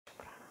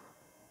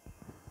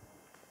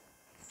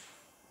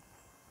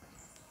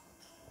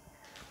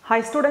Hi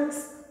students,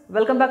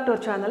 welcome back to our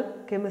channel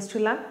Chemistry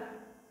Land.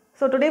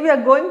 So today we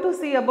are going to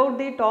see about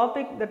the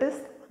topic that is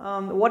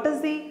what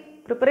is the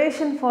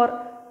preparation for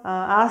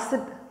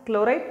acid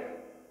chloride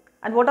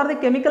and what are the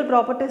chemical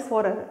properties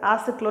for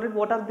acid chloride,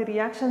 what are the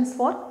reactions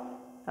for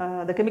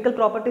the chemical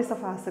properties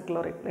of acid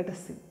chloride. Let us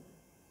see.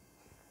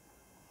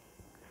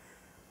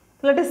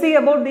 Let us see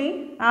about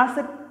the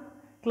acid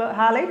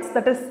halides,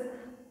 that is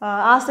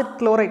acid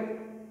chloride.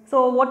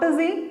 So what is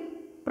the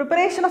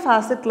preparation of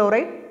acid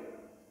chloride?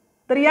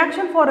 The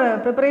reaction for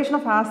preparation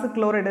of acid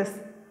chloride is,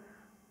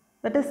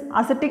 that is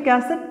acetic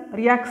acid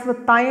reacts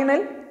with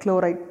thionyl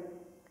chloride.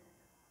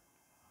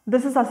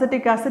 This is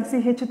acetic acid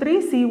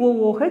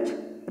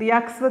CH3COOH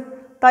reacts with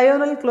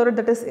thionyl chloride,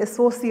 that is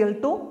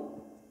SOCl2.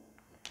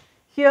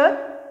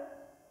 Here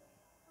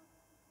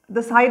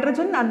this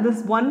hydrogen and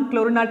this one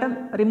chlorine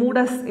atom removed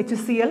as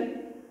HCl,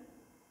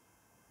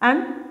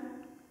 and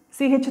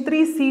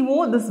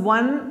CH3CO, this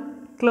one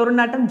chlorine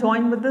atom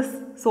joined with this,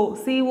 so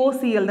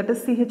COCl, that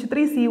is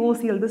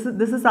CH3COCl,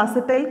 this is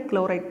acetyl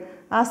chloride,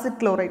 acid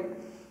chloride,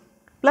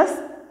 plus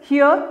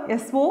here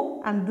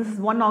SO and this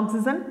one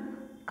oxygen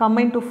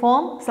combine to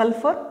form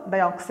sulfur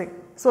dioxide.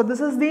 So this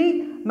is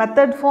the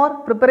method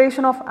for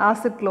preparation of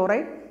acid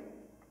chloride,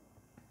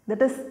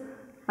 that is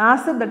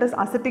acid, that is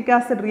acetic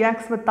acid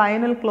reacts with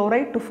thionyl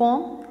chloride to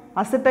form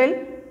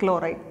acetyl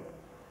chloride.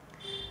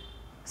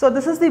 So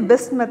this is the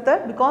best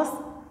method because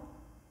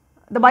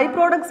the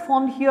byproducts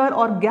formed here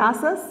are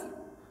gases,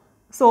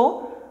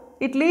 so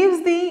it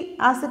leaves the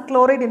acid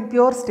chloride in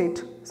pure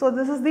state. So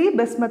this is the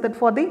best method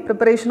for the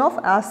preparation of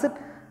acid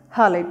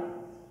halide.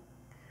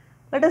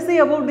 Let us see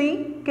about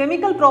the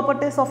chemical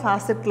properties of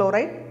acid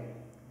chloride.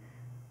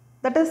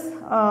 That is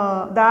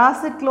the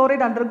acid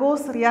chloride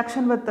undergoes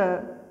reaction with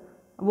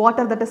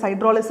water, that is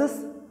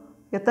hydrolysis,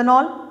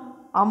 ethanol,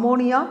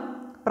 ammonia,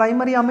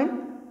 primary amine,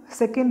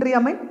 secondary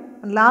amine,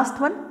 and last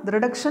one the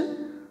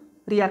reduction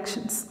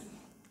reactions.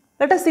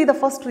 Let us see the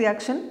first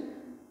reaction.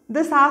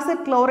 This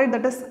acid chloride,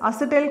 that is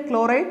acetyl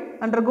chloride,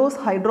 undergoes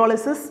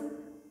hydrolysis,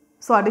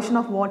 so addition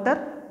of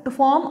water to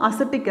form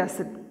acetic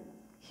acid.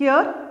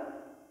 Here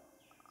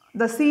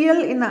the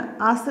Cl in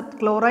acid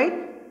chloride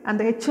and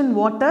the H in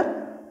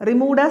water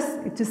removed as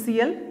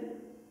HCl.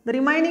 The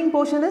remaining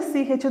portion is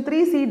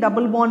CH3C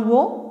double bond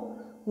O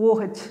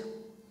OH.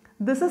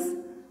 This is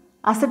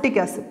acetic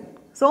acid.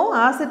 So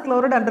acid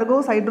chloride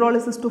undergoes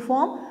hydrolysis to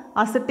form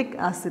acetic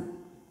acid.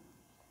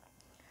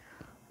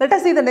 Let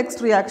us see the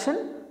next reaction.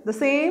 The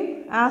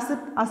same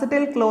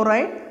acetyl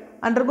chloride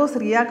undergoes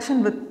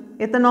reaction with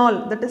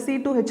ethanol, that is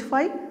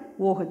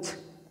C2H5OH.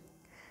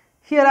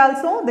 Here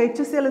also the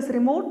HCl is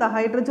removed, the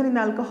hydrogen in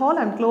alcohol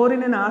and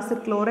chlorine in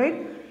acid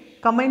chloride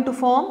combine to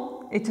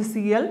form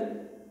HCl.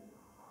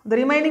 The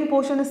remaining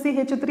portion is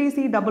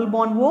CH3C double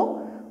bond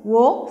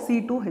O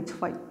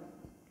C2H5.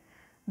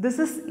 This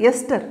is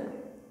ester,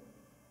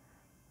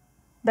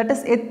 that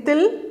is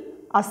ethyl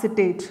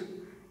acetate.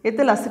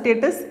 Ethyl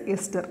acetate is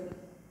ester.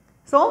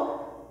 So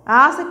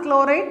acid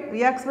chloride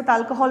reacts with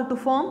alcohol to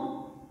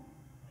form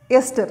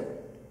ester.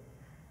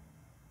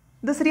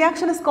 This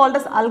reaction is called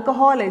as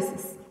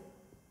alcoholysis.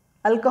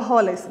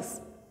 Alcoholysis.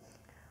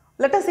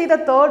 Let us see the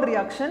third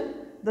reaction.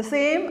 The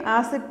same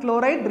acid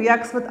chloride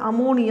reacts with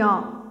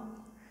ammonia,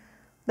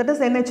 that is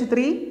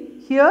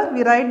NH3. Here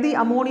we write the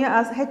ammonia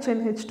as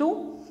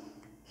HNH2.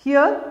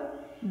 Here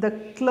the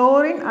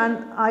chlorine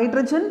and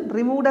hydrogen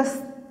removed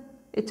as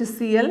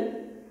HCl.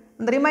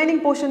 And the remaining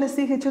portion is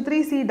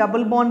CH3C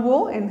double bond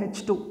O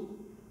NH2.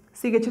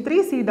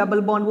 CH3C double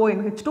bond O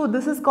NH2.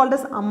 This is called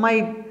as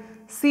amide.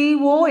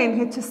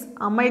 CONH is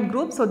amide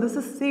group. So this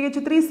is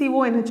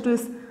CH3CONH2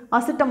 is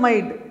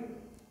acetamide.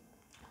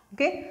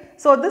 Okay.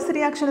 So this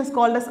reaction is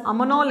called as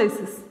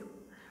ammonolysis.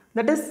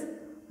 That is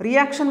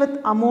reaction with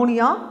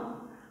ammonia.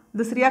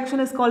 This reaction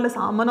is called as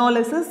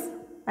ammonolysis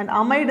and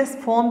amide is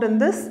formed in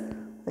this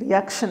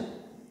reaction.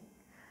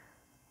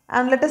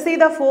 And let us see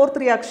the fourth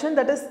reaction,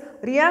 that is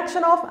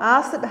reaction of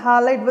acid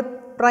halide with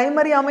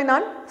primary amine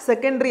and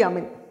secondary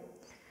amine.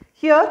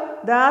 Here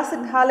the acid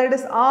halide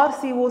is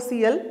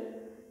RCOCl.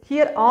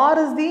 Here R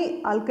is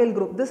the alkyl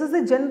group. This is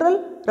the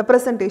general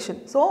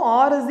representation. So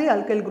R is the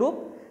alkyl group.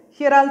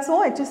 Here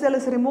also HCl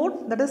is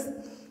removed, that is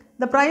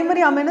the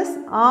primary amine is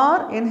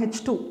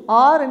RNH2.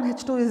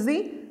 RNH2 is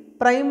the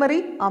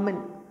primary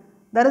amine.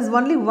 There is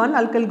only one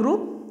alkyl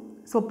group.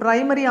 So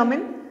primary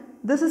amine,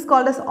 this is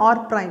called as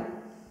R prime.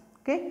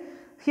 Okay.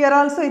 Here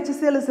also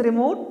HCl is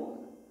removed.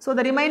 So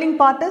the remaining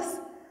part is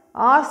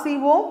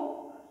RCONHR.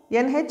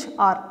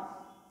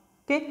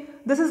 Okay.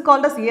 This is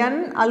called as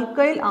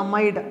N-alkyl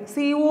amide.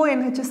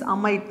 CONH is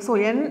amide. So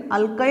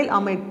N-alkyl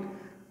amide.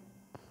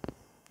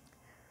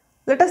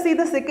 Let us see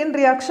the second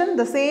reaction.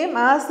 The same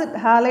acid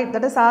halide,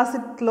 that is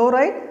acid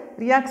chloride,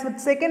 reacts with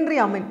secondary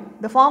amine.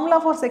 The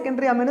formula for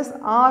secondary amine is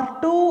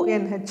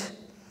R2NH.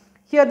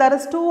 Here there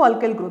is two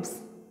alkyl groups.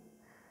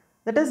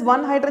 That is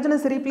one hydrogen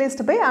is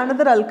replaced by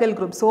another alkyl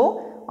group.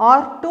 So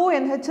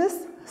R2NH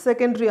is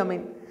secondary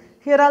amine.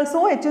 Here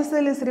also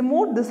HCl is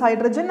removed, this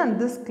hydrogen and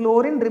this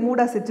chlorine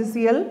removed as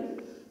HCl.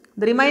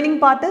 The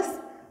remaining part is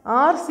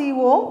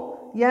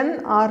RCO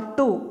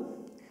NR2.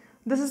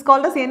 This is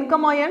called as N,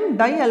 N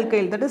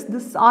dialkyl, that is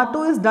this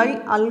R2 is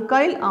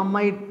dialkyl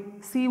amide,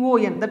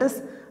 CON, that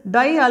is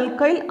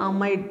dialkyl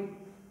amide.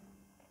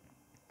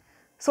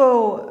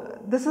 So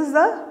this is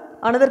the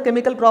another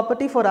chemical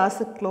property for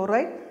acid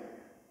chloride.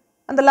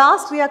 And the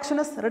last reaction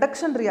is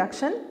reduction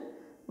reaction,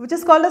 which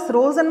is called as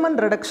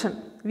Rosenman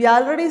reduction. We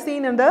already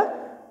seen in the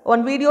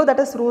one video, that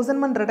is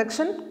Rosenman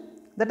reduction,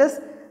 that is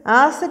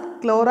acid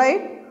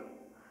chloride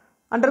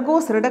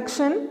undergoes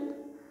reduction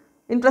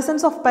in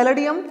presence of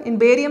palladium in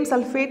barium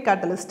sulfate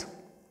catalyst.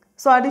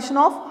 So addition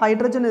of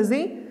hydrogen is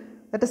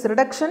that is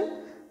reduction.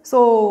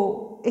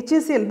 So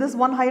HCl, this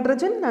one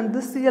hydrogen and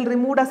this Cl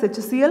removed as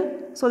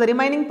HCl. So the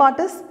remaining part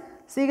is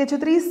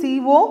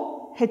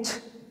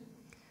CH3COH.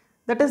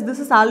 That is, this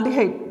is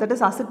aldehyde, that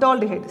is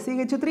acetaldehyde.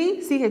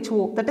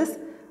 CH3CHO, that is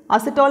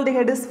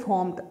acetaldehyde is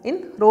formed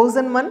in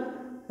Rosenman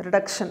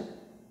reduction.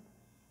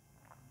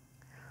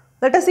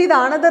 Let us see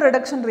the another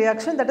reduction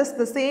reaction, that is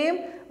the same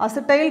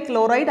acetyl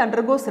chloride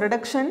undergoes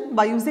reduction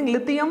by using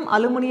lithium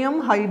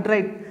aluminum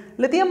hydride.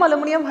 Lithium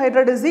aluminum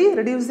hydride is the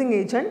reducing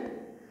agent.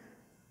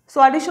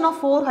 So addition of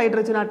 4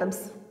 hydrogen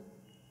atoms.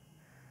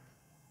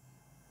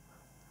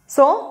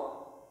 So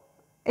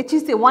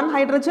HCl, 1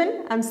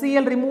 hydrogen and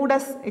Cl removed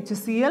as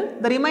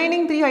HCl. The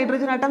remaining 3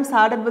 hydrogen atoms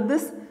added with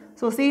this.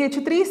 So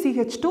CH3,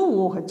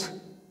 CH2OH.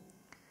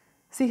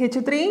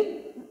 CH3,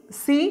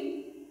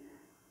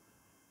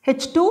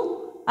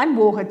 CH2 and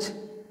OH.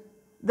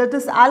 That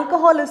is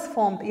alcohol is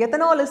formed,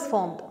 ethanol is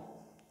formed.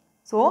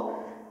 So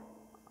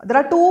there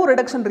are 2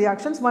 reduction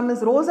reactions. One is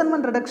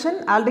Rosenman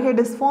reduction, aldehyde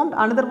is formed.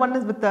 Another one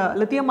is with the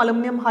lithium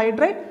aluminum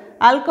hydride,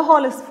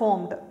 alcohol is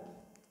formed.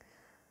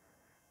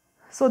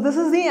 So this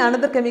is the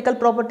another chemical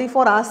property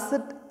for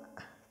acid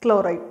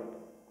chloride.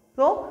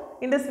 So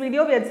in this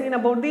video we had seen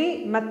about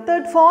the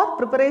method for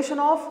preparation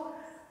of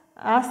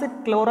acid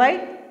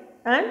chloride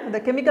and the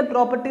chemical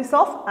properties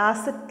of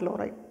acid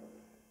chloride.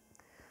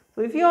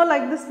 So if you all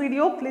like this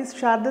video, please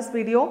share this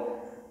video,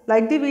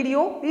 like the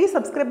video, please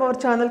subscribe our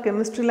channel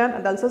Chemistryland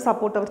and also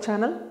support our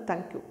channel.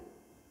 Thank you.